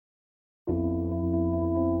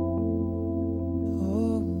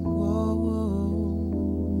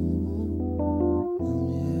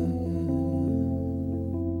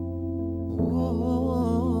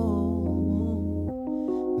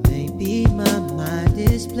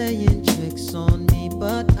playing tricks on me,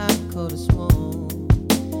 but I could have sworn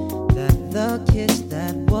that the kiss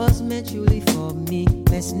that was meant truly for me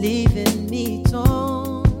is leaving me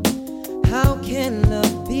torn. How can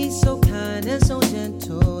love be so kind and so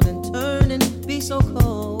gentle and turn and be so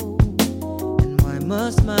cold? And why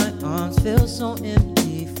must my arms feel so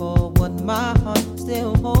empty for what my heart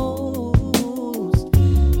still holds?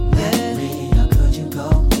 Yeah, how could you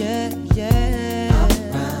go? Yeah, yeah. Up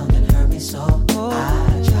round and hurt me so. Oh,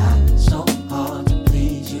 I tried so hard to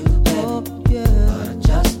please you, baby. Oh, yeah. But I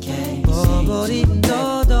just can't seem to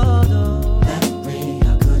let me.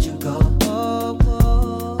 How could you go? Oh,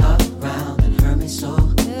 oh. Up round and hurt me so.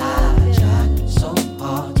 Yeah, I tried so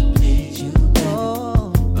hard to please you, baby.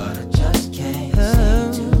 Oh, but I just can't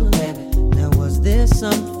seem to let it. Now was there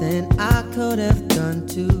something I could have done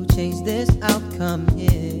to change this outcome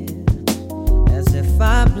here? As if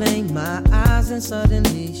I blinked my eyes and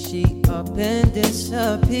suddenly she up and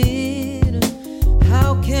disappeared.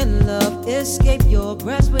 How can love escape your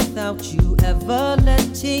grasp without you ever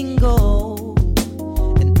letting go?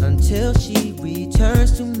 And until she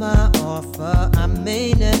returns to my offer, I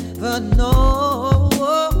may never know.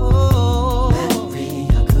 Mary,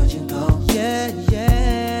 how could you go? Yeah,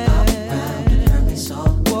 yeah. Up round and hurt me so.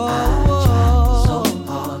 Whoa, I tried so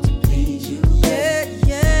hard to please you. Yeah,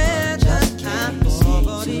 yeah. Just can't seem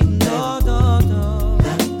to let go.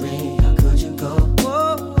 Mary, how could you go?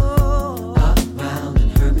 Whoa, up round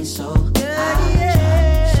and hurt me so. Yeah, I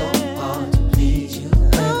tried so hard to please you,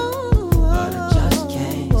 baby, but I just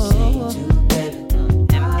can't seem to let it.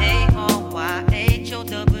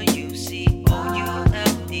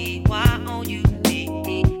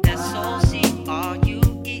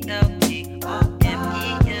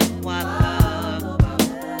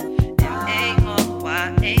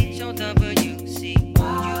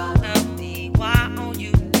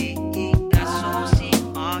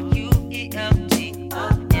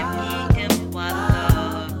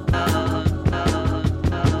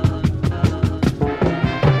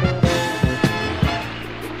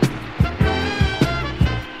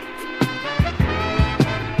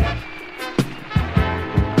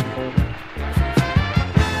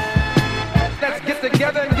 Let's get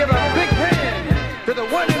together and give a big hand to the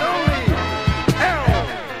one and only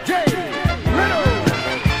L.J. Reynolds.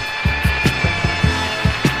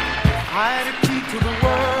 I had a key to the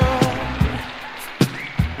world.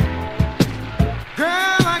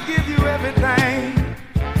 Girl, I give you everything.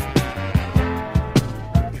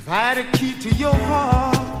 If I had a key to your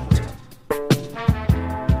heart,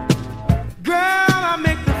 girl, I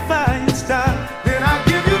make the fire start. Then I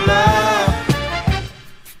give you love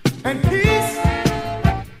and peace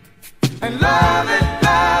and love it,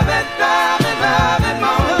 love it, love it, love it,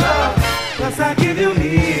 more love. Plus I give you me.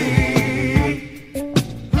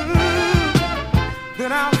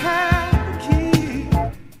 Then I'll have the key.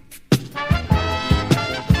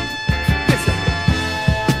 Listen,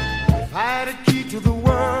 if I had a key to the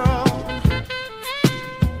world,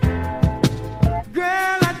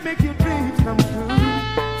 girl, I'd make your dreams come true.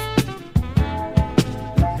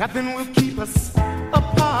 Nothing will keep us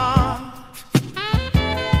apart.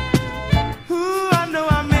 Ooh, I know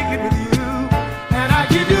I'll make it with you. And I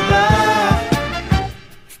give you love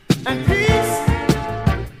and peace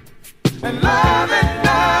and love it,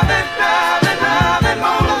 love it, love it, love it,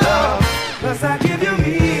 more love. Plus I give you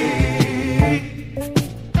me.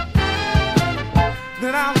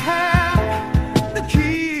 Then I'll have the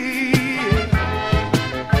key.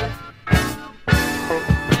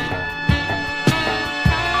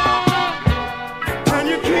 Turn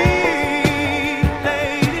your key,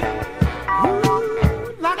 lady. Ooh,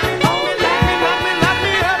 lock me, lock me, lock me, lock me, lock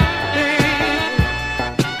me up, baby.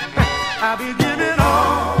 I'll be giving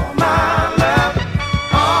all my love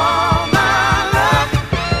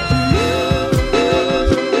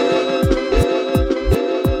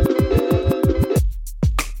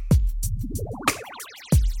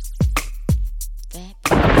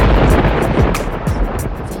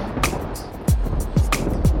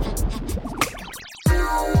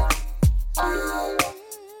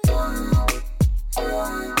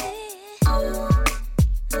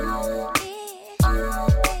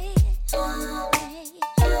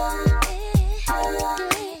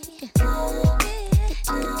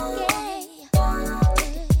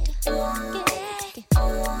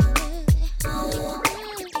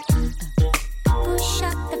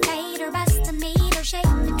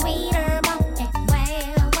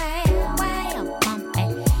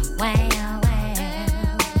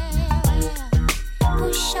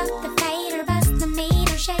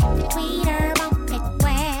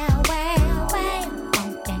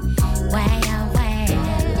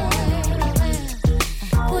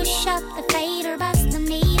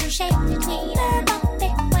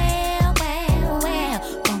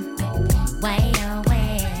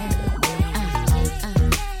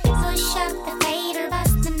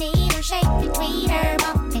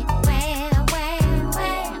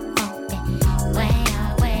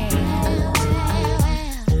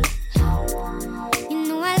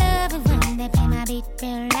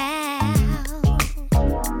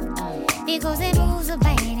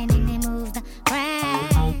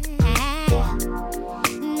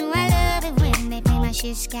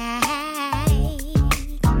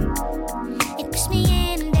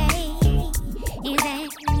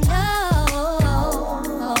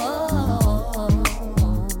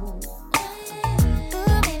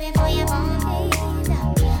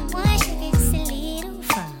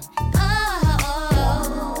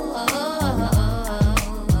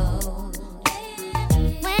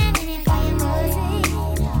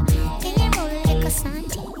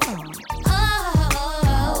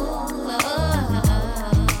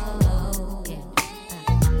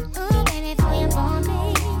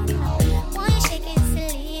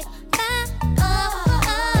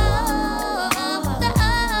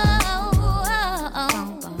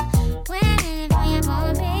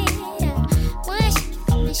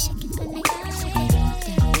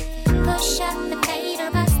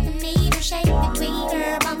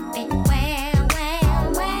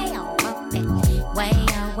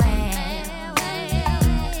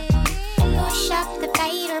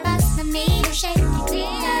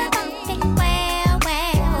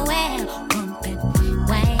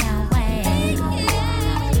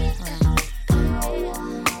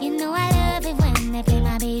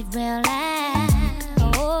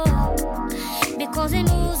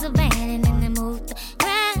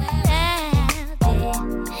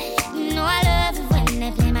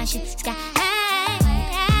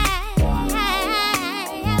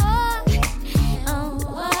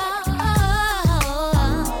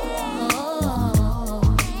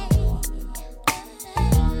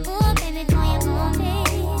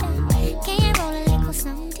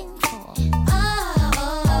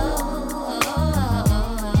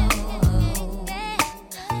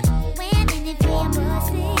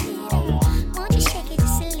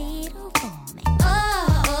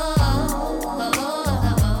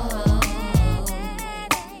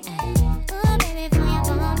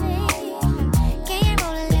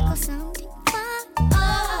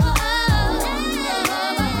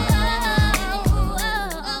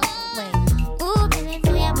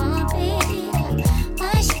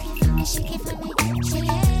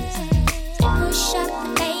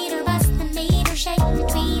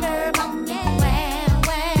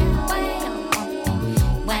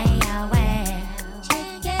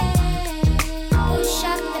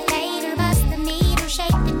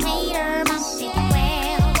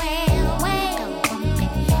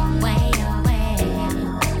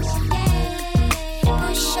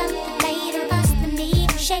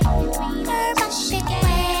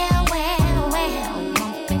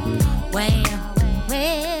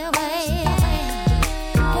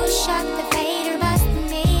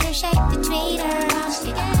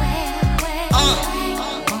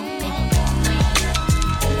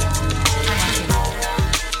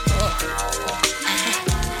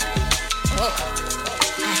If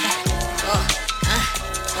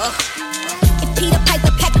Peter Piper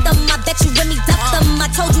pecked them, I bet you Remy ducked them. I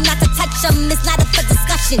told you not to touch them, it's not up for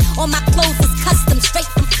discussion. All my clothes is custom, straight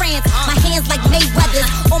from France. My hands like Mayweather's.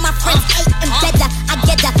 All my friends ate and better. I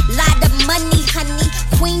get a lot of money, honey.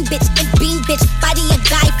 Queen bitch and bean bitch. Body a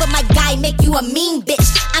guy for my guy, make you a mean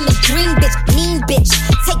bitch. I'm a dream bitch, mean bitch.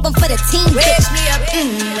 Take one for the team, bitch. Wake me up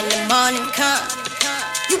when the morning come.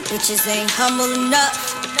 You bitches ain't humble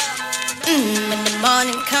enough. When the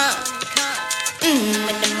morning come.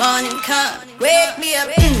 When the morning come. Wake me up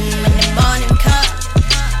when the morning come.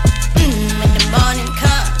 When the morning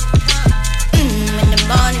come. When the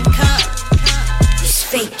morning come. These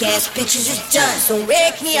fake ass bitches is done, so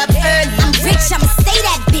wake me up early. I'm rich, I'ma stay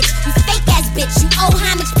that bitch. You fake ass bitch, you owe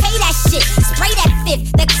homage, pay that shit. Spray that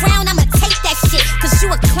fifth, that crown, I'ma take that shit. Cause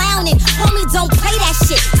you a clown and homie don't play that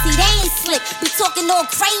shit. See, they ain't slick, be talking all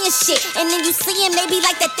crayon shit. And then you see them, they be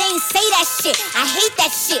like that they ain't say that shit. I hate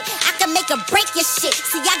that shit, I can make or break your shit.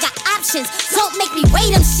 See, I got options, don't make me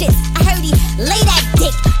weigh them shits. I heard he lay that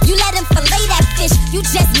dick, you let him fillet that fish. You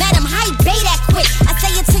just met him, how he bay that quick. I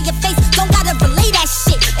say it to your face, don't gotta relay that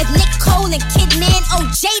shit. If Nick Cole and Kidman,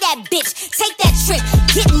 OJ that bitch. Take that trip,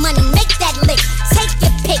 get money, make that lick. Take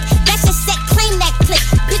your pick, that's your set, claim that click.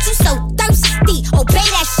 Bitch, you so thirsty, obey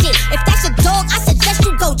that shit. If that's your dog, I suggest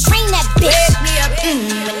you go train that bitch. Wake me up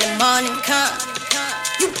when the morning come.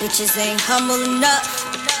 You bitches ain't humble enough.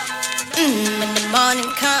 When the morning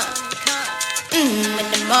come. When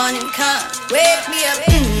the morning come. Wake me up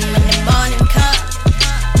when the morning come.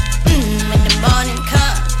 When the morning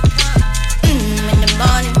come. When the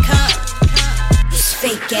morning come. These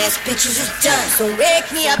fake ass bitches is done, so wake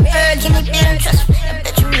me up early. Can we beat trust? I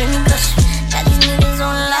bet you really bust. Got these niggas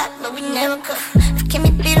on lock, but we never cuff. Can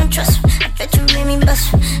we beat trust? I bet you really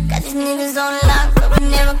bust. Got these niggas on lock, but we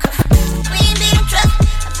never cuff. We ain't beat trust.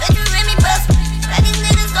 I bet you really bust. Got these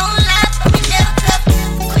niggas on lock, but we never cuff.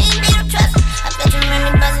 We ain't beat trust. I bet you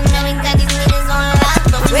really bust. And now we got these niggas on lock,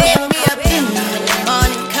 but we Wake never me up when the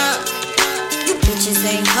morning come. You bitches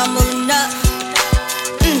ain't humble enough.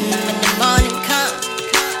 When the morning come.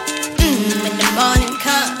 When the morning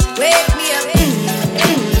come. Wake me up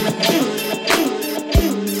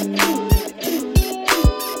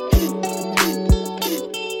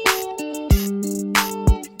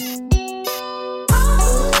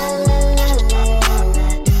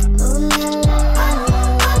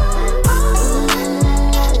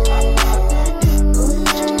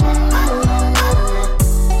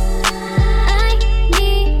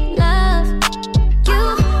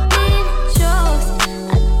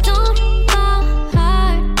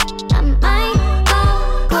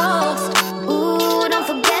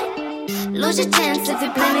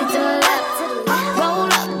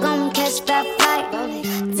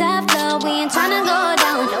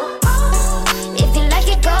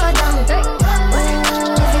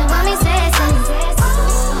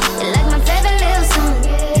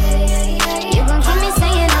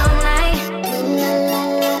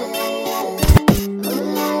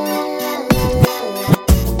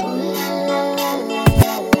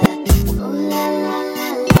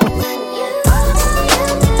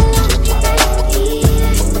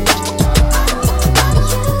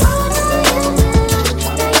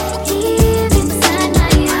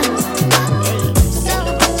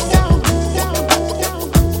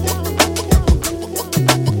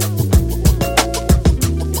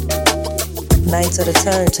To the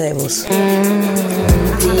turntables.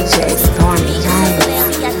 DJ Stormy.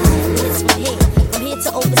 From here to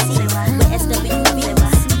overseas, with SWB.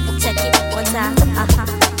 Check it one time.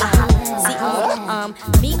 See,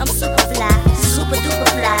 me, I'm super fly, super duper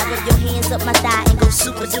fly. With your hands up my thigh and go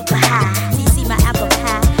super duper high. See my apple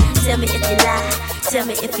pie. Tell me if you lie. Tell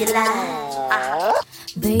me if you lie.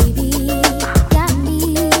 Baby, got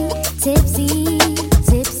me tipsy,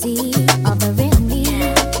 tipsy, offering me.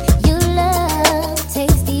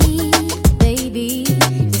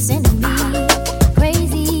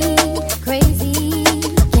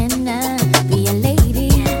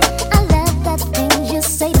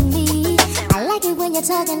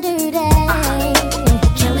 Talking dirty.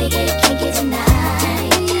 Can we get kinky tonight?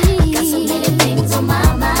 Got so many things on my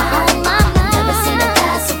mind. Never seen a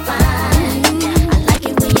guy so fine. I like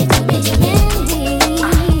it when you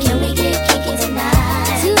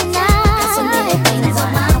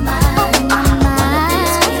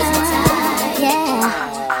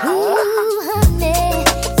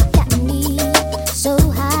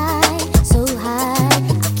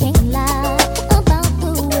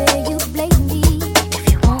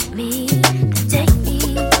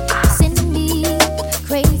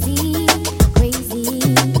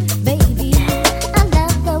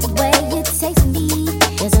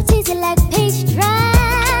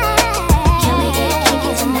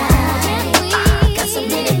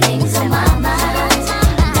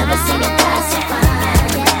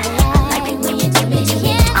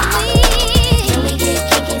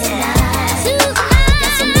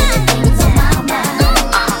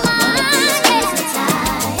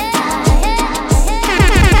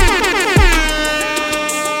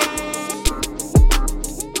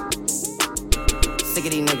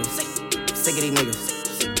Sick of these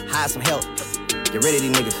niggas. Hire some help. Get rid of these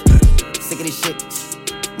niggas. Sick of this shit.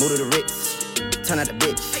 Move to the Ritz. Turn out the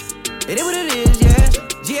bitch. It is what it is, yeah.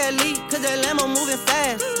 GLE, cause that Lambo moving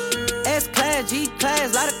fast. S-Class,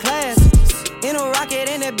 G-Class, lot of class. In a rocket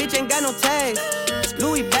and that bitch ain't got no tags.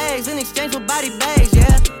 Louis bags in exchange for body bags,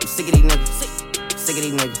 yeah. I'm sick of these niggas. Sick of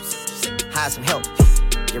these niggas. Hire some help.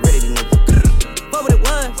 Get rid of these niggas. What it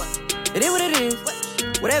was. It is what it is.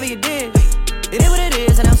 Whatever you did. It is what it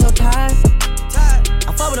is, and I'm so tired.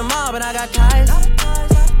 I fuck with them all, but I got ties.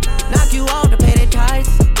 Knock you off to pay their ties.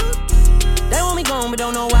 They want me gone, but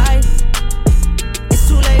don't know why. It's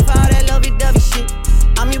too late for all that lovey-dovey shit.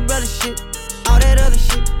 I'm your brother shit. All that other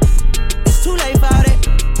shit. It's too late for all that.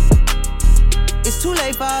 It's too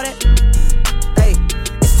late for all that. Hey,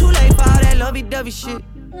 it's too late for all that lovey-dovey shit.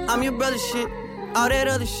 I'm your brother shit. All that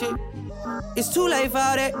other shit. It's too late for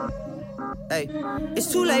all that. Hey, it's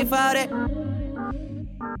too late for all that.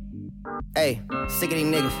 Hey, sick of these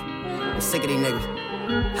niggas. I'm sick of these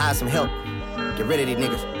niggas. Hire some help. Get rid of these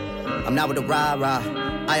niggas. I'm not with the rah-rah.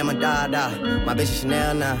 I am a da-da. My bitch is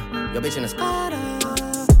Chanel now. Your bitch in a Spada.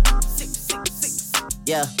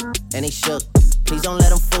 Yeah, and they shook. Please don't let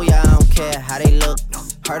them fool ya, I don't care how they look.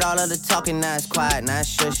 Heard all of the talking, now it's quiet, now it's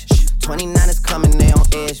shush. 29 is coming, they on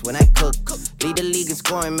edge when I cook. Lead the league in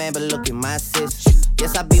scoring, man, but look at my assists.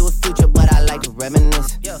 Yes, I be with Future, but I like to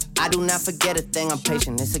reminisce. I do not forget a thing, I'm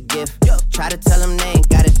patient, it's a gift. Try to tell them they ain't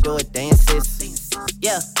gotta do it, they insist.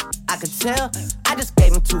 Yeah, I could tell. I just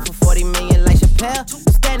gave him 2 for 40 million like Chappelle.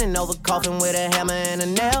 Standing over coffin with a hammer and a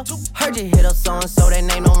nail. Heard you hit up so-and-so, that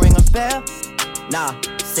name don't ring a bell. Nah,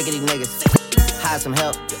 sick of these niggas. Hire some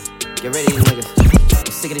help, get rid of these niggas.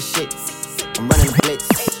 I'm sick of this shit, I'm running the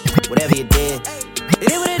blitz. Whatever you did,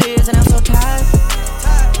 it is what it is, and I'm so tired.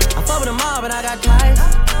 I fuck with them all, but I got ties.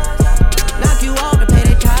 Knock you off to pay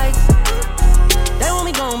their ties. They want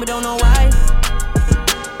me gone, but don't know why.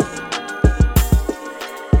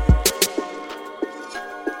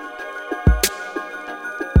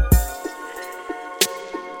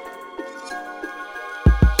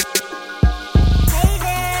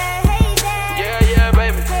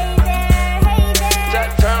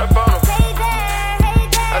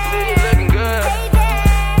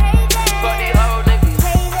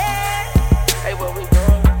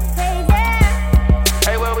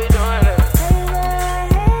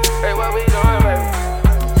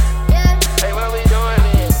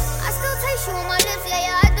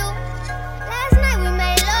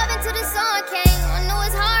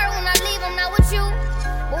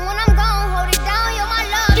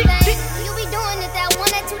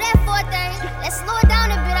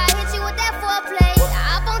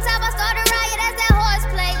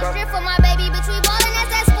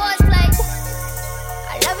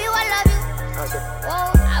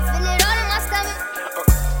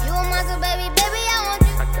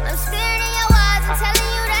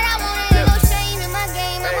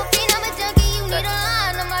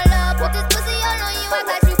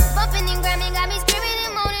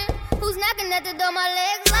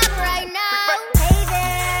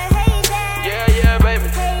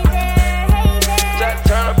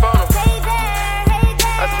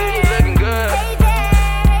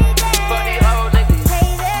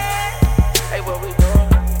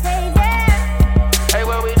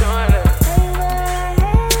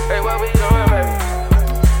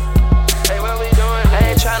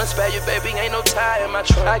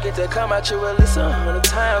 I get to come out you at least 100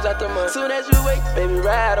 times out the month. Soon as you wake, baby,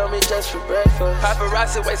 ride on me just for breakfast.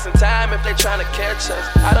 Paparazzi wasting time if they tryna catch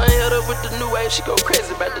us. I done hit her with the new wave, she go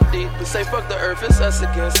crazy about the deep. We say fuck the earth, it's us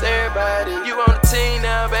against everybody. You on the team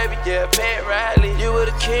now, baby, yeah, Pat Riley. You were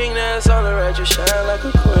the king, now it's all around you, shine like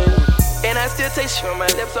a queen. And I still taste you on my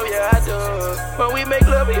lips, so yeah, I do. When we make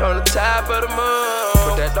love, we on the top of the moon.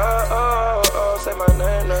 Put that say my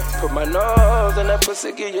name now. Put my nose in that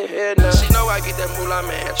pussy, get your head now. She know I get that moolah,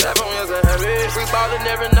 man. Trap on wheels and heavy. We ballin'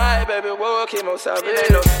 every night, baby. Whoa, chemo salvage. Ain't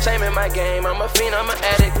no shame in my game. I'm a fiend, I'm an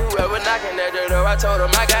addict. Whoever knocking that door, I told him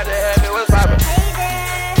I got to have it. What's poppin'?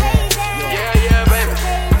 Yeah, baby.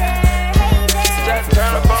 Just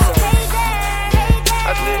turn up on him.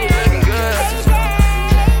 I see you looking good.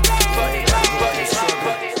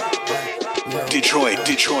 Detroit.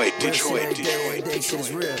 That shit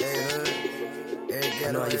is real.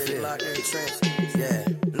 I know how you feel. Yeah,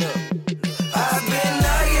 look. I've been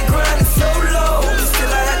out here grinding so low,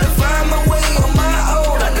 still I had to find my way on my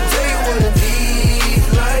own. I can tell you what it be's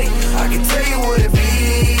like. I can tell you what it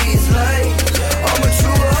be's like. I'm a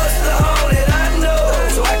true hustler, all that I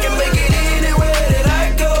know, so I can make it anywhere that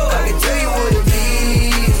I go. I can tell you what it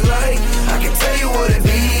be's like. I can tell you what it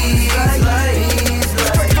be's like.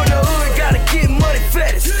 Straight from the hood, gotta get money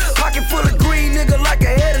fetish. Pocket full of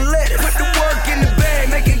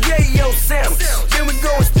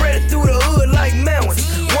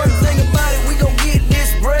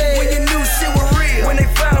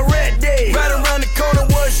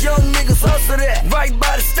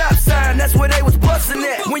that's where they was bustin'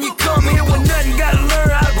 at. When you come here with nothing, gotta learn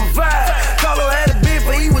how to provide. Carlo had a beef,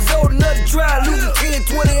 but he was old enough to try. Losing 10,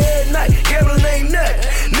 20 every night, gambling ain't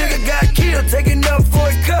nothing. Nigga got killed, taking up for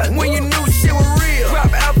a cut. When you knew shit was real,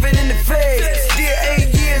 drop outfit in the feds. Did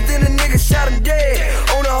 8 years, then a nigga shot him dead.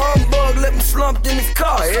 On a humbug, left him slumped in his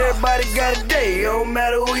car. Everybody got a day, it don't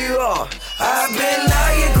matter who you are. I've been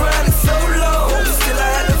out here grinding so long, still I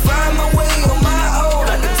had to find my way on my own.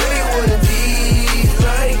 I can tell you what it feels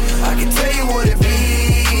like. I can tell you what it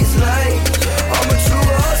feels like. I'm a true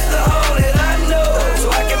hustler, all that I know, so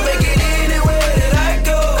I can make it anywhere that I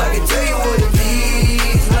go. I can tell you what it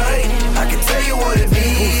feels like. I can tell you what it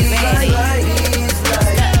feels like.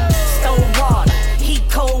 Stole water, heat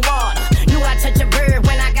cold water. Knew I touch a bird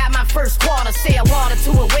when I got my first quarter. Sell water to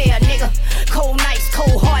a well, nigga. Cold nights,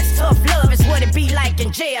 cold hearts, tough love is what it be like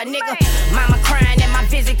in jail, nigga. Mama crying at my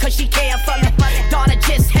visit cause she care for me. Daughter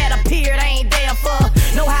just had a period, I ain't there for her.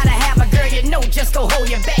 Know how to have a girl, you know, just go hold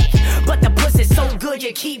your back. But the pussy's so good,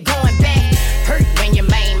 you keep going back. Hurt when your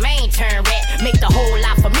main turn red. Make the whole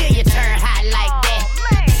lot familiar turn hot like that.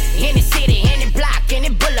 Any city, any block, any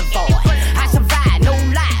boulevard. I survive, no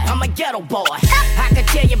lie, I'm a ghetto boy. I can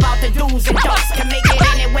tell you about the do's and don'ts. Can make it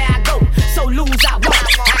anywhere I go, so lose I won't.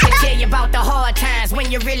 I can tell you about the hard times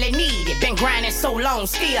when you really need it. Been grinding so long,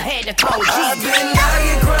 still had to call G. I've been out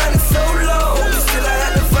here grinding so long, still I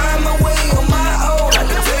had to find my way on my own. I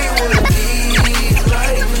can tell you what it feels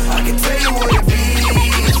like. I can tell you what it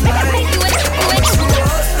feels like. I'm a true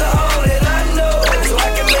hustler, all that I know, so I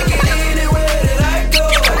can make it anywhere that I go.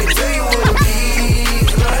 I can tell you what it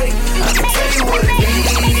feels like. I can tell you what it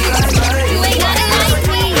feels like. You ain't gotta like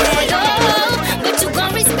me at all, but you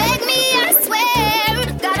gon' respect me, I swear.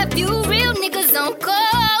 Got a few real niggas on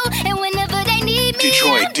call, and whenever they need me,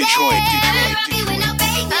 Detroit.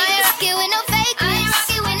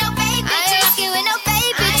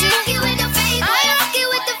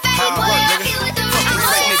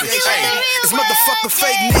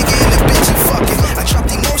 Fake nigga and the bitch and fucking. I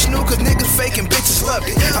dropped emotional cause niggas fake and bitches loved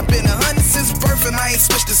it. I've been 100 since birth and I ain't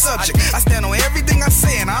switched the subject. I stand on everything I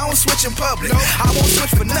say and I don't switch in public. I won't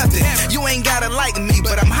switch for nothing. You ain't gotta like me,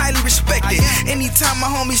 but I'm highly respected. Anytime my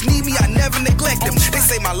homies need me, I never neglect them. They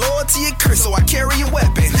say my loyalty a curse, so I carry a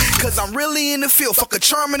weapon. Cause I'm really in the field, fuck a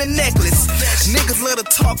charm and a necklace. Niggas let her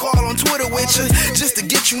talk all on Twitter with you, just to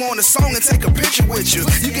get you on the song and take a picture with you.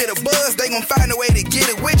 You get a buzz, they gon' find a way to get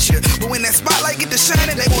it with you. But when that spotlight get to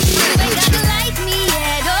shining, they gon' split it with you. You ain't like me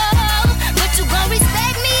at all, but you gon'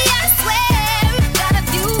 respect me, I swear. Got a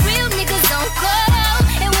few real niggas on call,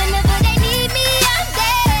 and whenever they need me, I'm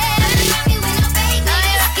there. I ain't rockin' with no fake niggas.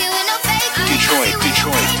 I ain't rockin' with no fake niggas. Detroit.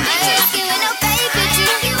 I ain't rockin' with no fake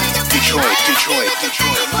bitches. Detroit.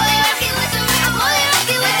 I'm only rockin' with the real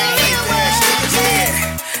ones.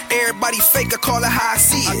 Everybody fake, I call it how I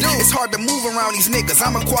see it. It's hard to move around these niggas,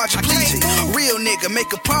 I'm a quadriplegic. Real nigga,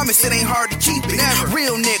 make a promise, it ain't hard to keep it.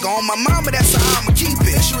 Real nigga, on my mama, that's how I'ma keep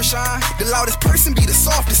it. The loudest person be the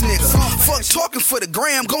softest nigga. Fuck talking for the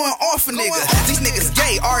gram, going off a nigga. These niggas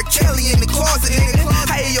gay, R. Kelly in the closet, nigga.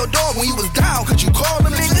 I hear your dog when you was down, could you call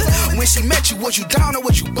him, nigga? When she met you, was you down or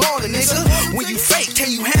was you ballin', nigga? When you fake,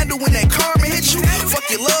 can you handle when that karma hit you? Fuck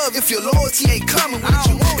your love if your loyalty ain't coming with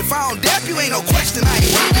you. If I don't dap you, ain't no question, I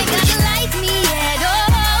ain't rockin' with you. Like me at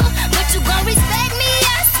all, but you gon' respect me,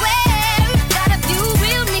 I swear. Got a few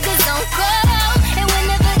real niggas on call, and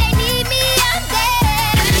whenever they need me, I'm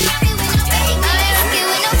there. I ain't rockin' with no fake niggas. I ain't rockin'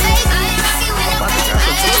 with no fake niggas. I ain't rockin' with no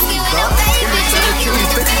fake niggas. I ain't rockin' with no fake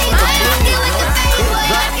niggas. I ain't rockin' with no fake niggas.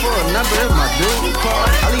 Drop for a number, it's my dude card.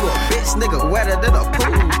 I leave a bitch nigga wetter than a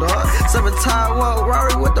pool, dog. Summertime, one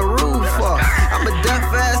Rory with the roof off. I'm a deaf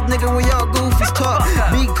ass nigga when y'all goofies talk.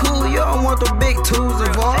 Be cool, you don't want the big tools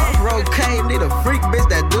involved. Rocaine need a freak bitch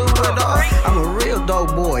that do it all. I'm a real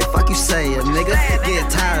dope boy, fuck you saying, nigga. Getting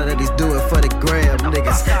tired of these do it for the gram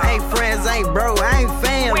niggas. Ain't friends, ain't bro, I ain't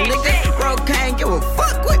fam, nigga. Rocaine give a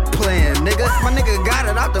fuck with playing, nigga. My nigga got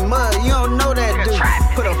it out the mud, you don't know that dude.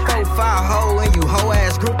 Put a 4-5 hole in you hoe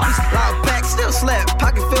ass groupies. Loud pack still slap,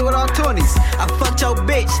 pocket filled with all 20s. I fucked your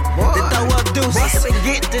bitch, then throw up deuces.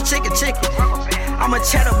 Get the chicken. I'm a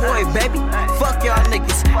cheddar boy, baby. Fuck y'all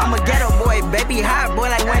niggas. I'm a ghetto boy, baby. Hot boy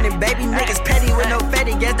like winning, baby. Niggas petty with no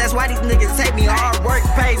fatty. Guess that's why these niggas hate me. Hard work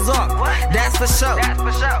pays off. That's for sure.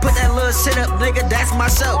 Put that little shit up, nigga. That's my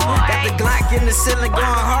show. Got the Glock in the ceiling going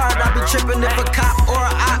hard. I be tripping if a cop or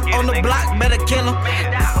a op on the block better kill him.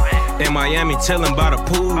 In Miami, chillin' by the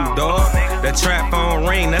pool, dawg. That trap phone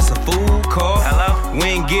ring, that's a food call. Hello? We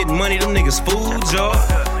ain't getting money, them niggas fools, y'all.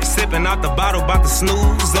 Sippin' out the bottle, bout to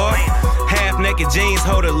snooze off. Half naked jeans,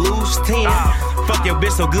 hold a loose 10. Fuck your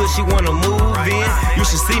bitch so good she wanna move in. You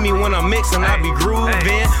should see me when I'm mixin', I be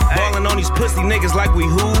groovin'. Ballin' on these pussy niggas like we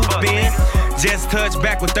who been. Just touch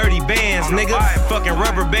back with 30 bands, nigga. Fucking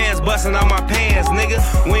rubber bands busting out my pants, nigga.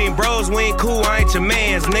 We ain't bros, we ain't cool, I ain't your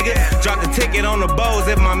mans, nigga. Drop the ticket on the bows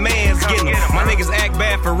if my man's getting them. My niggas act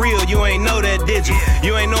bad for real, you ain't know that, did you?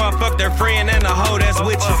 You ain't know I fucked their friend and the hoe that's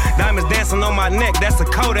with you. Diamonds dancing on my neck, that's a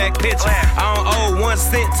Kodak picture. I don't owe 1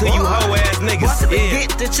 cent to you hoe ass niggas. Yeah.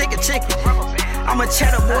 Get the chicken. I'm a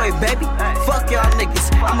cheddar boy, baby. Fuck y'all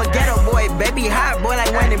niggas. I'm a ghetto boy, baby. Hot boy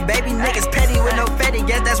like winning, baby. Niggas petty with no petty.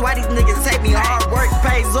 Guess that's why these niggas hate me. Hard work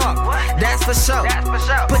pays off. That's for sure.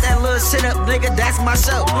 Put that little shit up, nigga. That's my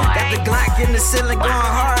show. Got the Glock in the ceiling going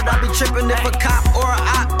hard. I be tripping if a cop or a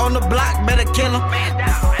op on the block better kill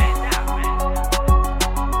him.